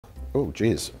Oh,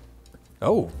 geez.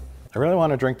 Oh. I really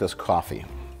want to drink this coffee,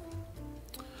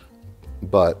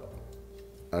 but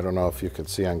I don't know if you could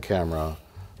see on camera,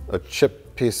 a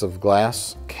chipped piece of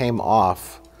glass came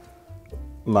off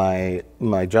my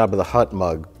Jabba the Hutt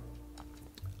mug.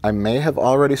 I may have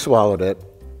already swallowed it.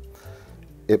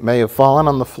 It may have fallen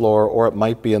on the floor, or it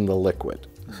might be in the liquid.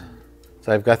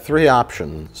 So I've got 3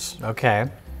 options. Okay.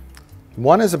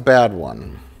 One is a bad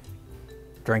one.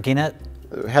 Drinking it?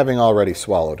 Having already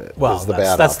swallowed it is the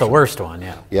bad that's option. the worst one,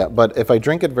 yeah. Yeah, but if I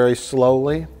drink it very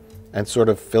slowly and sort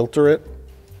of filter it,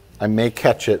 I may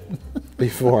catch it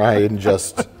before I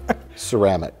ingest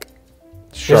ceramic.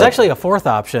 There's actually a 4th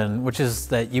option, which is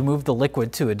that you move the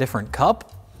liquid to a different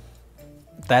cup.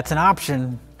 That's an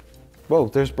option. Whoa,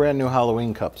 there's brand new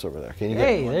Halloween cups over there. Can you get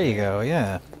Hey, there you go,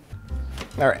 yeah.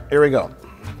 All right, here we go.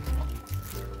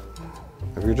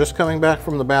 If you're just coming back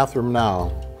from the bathroom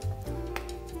now,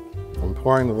 I'm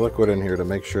pouring the liquid in here to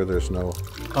make sure there's no...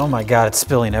 Oh my God, it's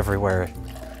spilling everywhere.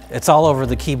 It's all over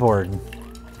the keyboard.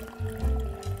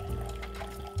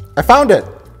 I found it!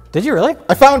 Did you really?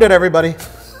 I found it, everybody!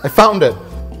 I found it!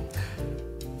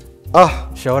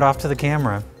 Oh, Show it off to the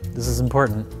camera. This is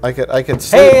important. I could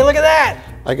sleep. Hey, look at that!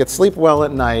 I could sleep well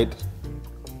at night.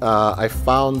 I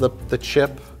found the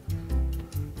chip.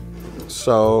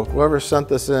 So whoever sent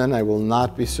this in, I will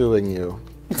not be suing you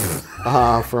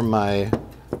for my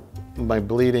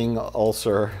bleeding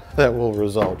ulcer that will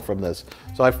result from this.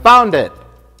 So I found it,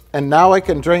 and now I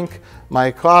can drink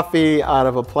my coffee out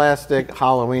of a plastic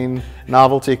Halloween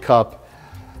novelty cup.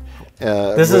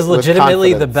 This is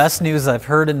legitimately the best news I've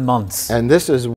heard in months. And this is